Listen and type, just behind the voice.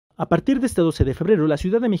A partir de este 12 de febrero, la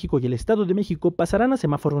Ciudad de México y el Estado de México pasarán a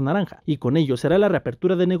semáforo naranja, y con ello será la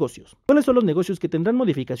reapertura de negocios. ¿Cuáles son los negocios que tendrán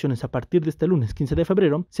modificaciones a partir de este lunes 15 de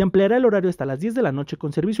febrero? Se ampliará el horario hasta las 10 de la noche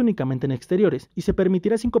con servicio únicamente en exteriores, y se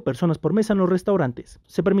permitirá 5 personas por mesa en los restaurantes.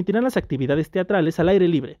 Se permitirán las actividades teatrales al aire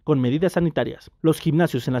libre, con medidas sanitarias. Los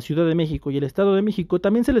gimnasios en la Ciudad de México y el Estado de México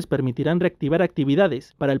también se les permitirán reactivar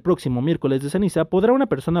actividades. Para el próximo miércoles de ceniza podrá una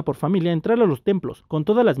persona por familia entrar a los templos, con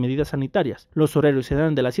todas las medidas sanitarias. Los horarios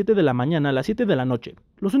serán de las 7 de la mañana a las 7 de la noche.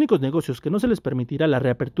 Los únicos negocios que no se les permitirá la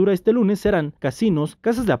reapertura este lunes serán casinos,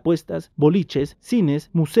 casas de apuestas, boliches, cines,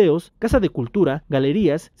 museos, casa de cultura,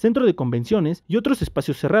 galerías, centro de convenciones y otros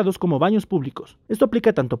espacios cerrados como baños públicos. Esto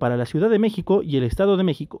aplica tanto para la Ciudad de México y el Estado de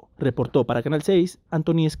México. Reportó para Canal 6,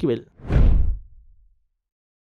 Anthony Esquivel.